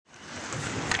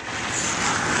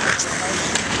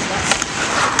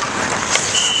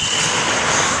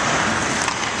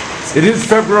It is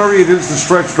February, it is the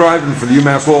stretch drive, and for the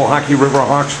UMass Lowell Hockey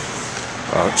Riverhawks,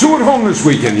 two at home this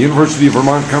weekend. The University of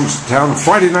Vermont comes to town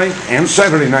Friday night and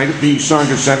Saturday night at the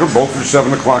Tsongas Center. Both are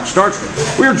 7 o'clock starts.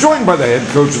 We are joined by the head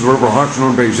coach of the Riverhawks,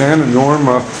 Norm Bazin. And Norm,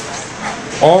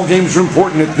 all games are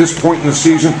important at this point in the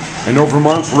season. I know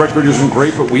Vermont's record isn't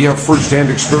great, but we have first-hand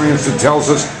experience that tells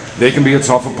us they can be a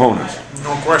tough opponent.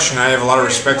 No question. I have a lot of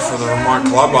respect for the Vermont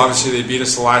club. Obviously, they beat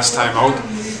us the last time out,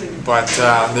 but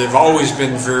they've always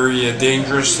been very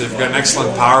dangerous. They've got an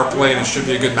excellent power play, and it should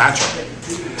be a good matchup.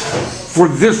 For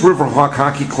this Riverhawk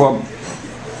Hockey Club,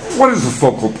 what is the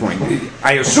focal point?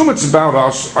 I assume it's about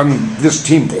us on this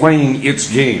team playing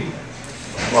its game.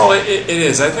 Well, it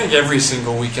is. I think every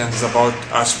single weekend is about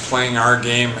us playing our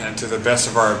game and to the best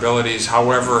of our abilities.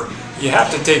 However, you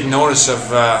have to take notice of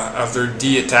their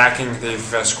D-attacking.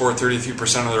 They've scored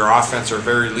 33% of their offense. They're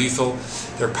very lethal.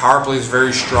 Their power play is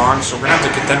very strong, so we're going to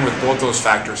have to contend with both those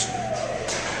factors.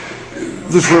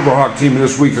 This Riverhawk team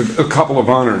this week, a couple of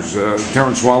honors.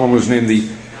 Terrence Wallen was named the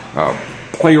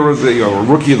player of the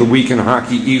Rookie of the Week in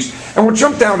Hockey East. And what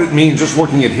jumped out at me, just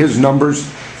looking at his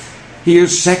numbers, he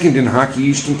is second in Hockey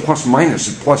East in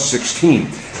plus-minus at plus 16.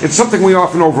 It's something we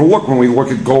often overlook when we look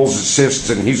at goals,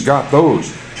 assists, and he's got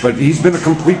those. But he's been a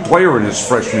complete player in his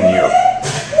freshman year.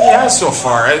 He has so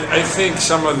far. I think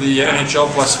some of the NHL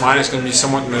plus-minus can be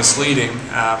somewhat misleading.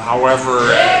 However,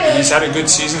 he's had a good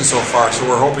season so far, so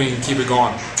we're hoping he can keep it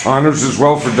going. Honors as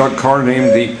well for Doug Carr, named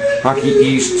the Hockey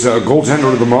East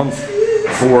Goaltender of the Month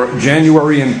for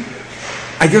January, and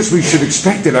I guess we should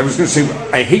expect it. I was going to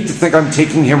say, I hate to think I'm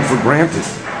taking him for granted.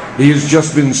 He has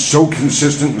just been so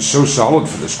consistent and so solid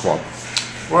for this club.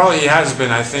 Well, he has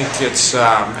been. I think it's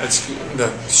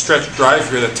the stretch drive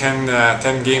here. The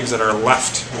 10 games that are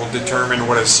left will determine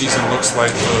what his season looks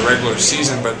like for the regular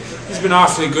season. But he's been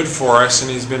awfully good for us,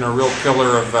 and he's been a real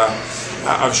pillar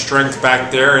of strength back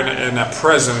there and a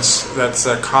presence that's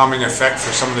a calming effect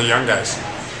for some of the young guys.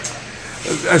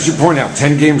 As you point out,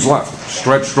 10 games left,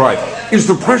 stretch drive. Is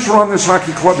there pressure on this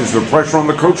hockey club? Is there pressure on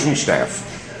the coaching staff?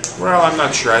 Well, I'm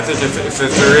not sure. I think if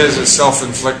there is, it's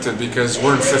self-inflicted because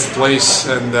we're in 5th place,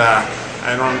 and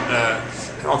I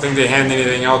don't think they hand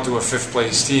anything out to a 5th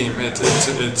place team.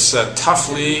 It's a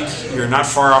tough league. You're not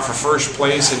far off of 1st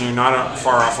place, and you're not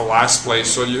far off of last place.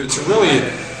 So it's really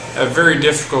a very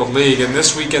difficult league, and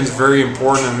this weekend's very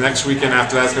important, and the next weekend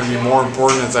after that's going to be more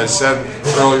important. As I said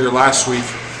earlier last week,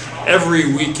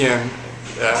 every weekend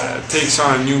takes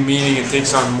on a new meaning and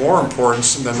takes on more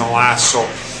importance than the last. So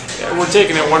we're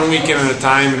taking it one weekend at a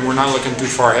time, and we're not looking too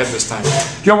far ahead this time.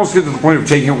 You almost get to the point of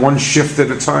taking it one shift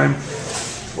at a time?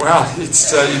 Well,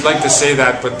 it's you'd like to say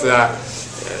that, but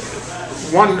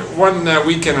one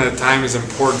weekend at a time is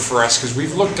important for us because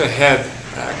we've looked ahead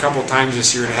a couple times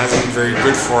this year and it hasn't been very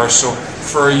good for us. So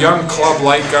for a young club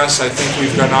like us, I think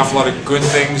we've got an awful lot of good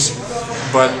things,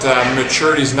 but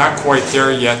maturity is not quite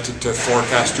there yet to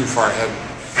forecast too far ahead.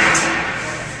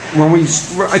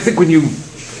 I think when you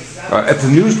at the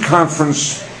news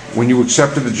conference, when you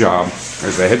accepted the job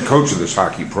as the head coach of this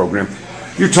hockey program,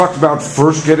 you talked about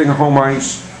first getting home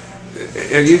ice.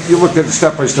 You looked at it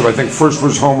step by step. I think first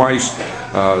was home ice,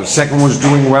 second was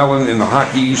doing well in the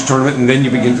Hockey East tournament, and then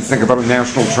you begin to think about a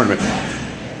national tournament.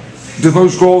 Do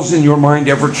those goals in your mind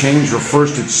ever change, or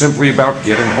first it's simply about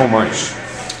getting home ice?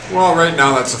 Well, right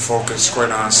now that's the focus,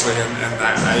 quite honestly, and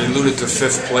I alluded to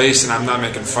 5th place, and I'm not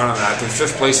making fun of that. The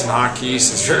 5th place in Hockey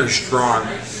East is very strong.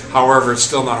 However, it's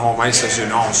still not home ice, as you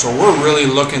know. So we're really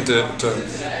looking to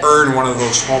earn one of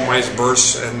those home ice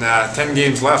bursts, and 10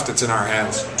 games left, it's in our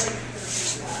hands.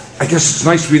 I guess it's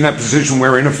nice to be in that position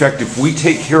where, in effect, if we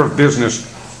take care of business,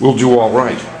 we'll do all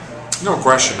right. No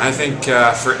question. I think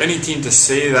for any team to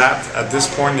say that at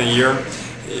this point in the year,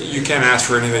 you can't ask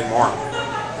for anything more.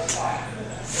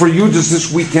 For you, does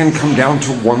this weekend come down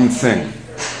to one thing?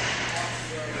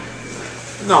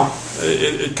 No.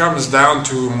 It comes down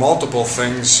to multiple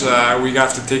things. We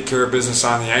have to take care of business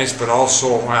on the ice, but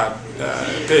also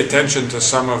pay attention to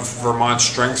some of Vermont's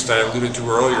strengths that I alluded to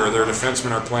earlier. Their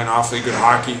defensemen are playing awfully good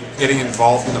hockey, getting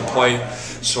involved in the play.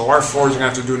 So our forwards are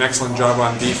going to have to do an excellent job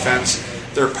on defense.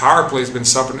 Their power play has been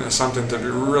something to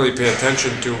really pay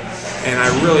attention to. And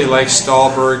I really like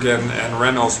Stahlberg and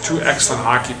Reynolds, 2 excellent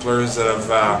hockey players that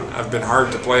have been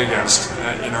hard to play against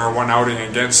in our one outing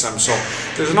against them. So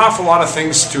there's an awful lot of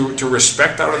things to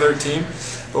respect out of their team,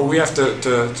 but we have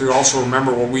to also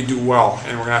remember what we do well,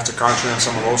 and we're going to have to concentrate on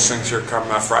some of those things here come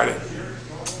Friday.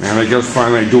 And I guess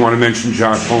finally I do want to mention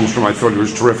Josh Holmstrom. I thought he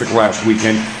was terrific last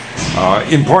weekend,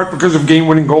 in part because of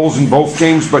game-winning goals in both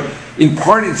games, but in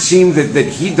part it seemed that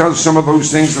he does some of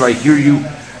those things that I hear you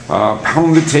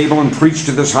pound the table and preach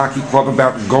to this hockey club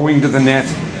about, going to the net,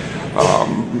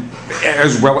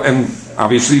 as well, and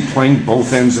obviously playing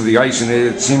both ends of the ice, and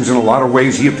it seems in a lot of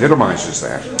ways he epitomizes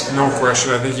that. No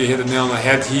question. I think you hit the nail on the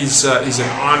head. He's an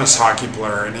honest hockey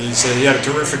player, and he had a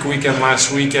terrific weekend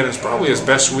last weekend. It's probably his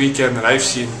best weekend that I've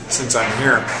seen since I'm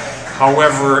here.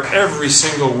 However, every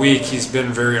single week he's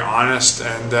been very honest,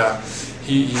 and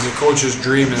he's a coach's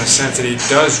dream in the sense that he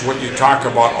does what you talk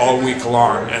about all week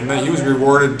long. And he was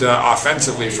rewarded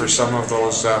offensively for some of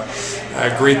those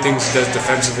great things he does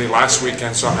defensively last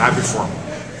weekend, so I'm happy for him.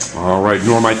 All right,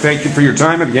 Norm, I thank you for your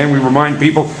time. And again, we remind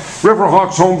people,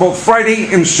 Riverhawks home both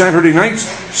Friday and Saturday nights.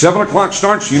 7 o'clock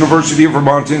starts, University of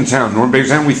Vermont in town. Norm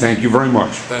Bazin, we thank you very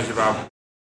much. Thank you, Bob.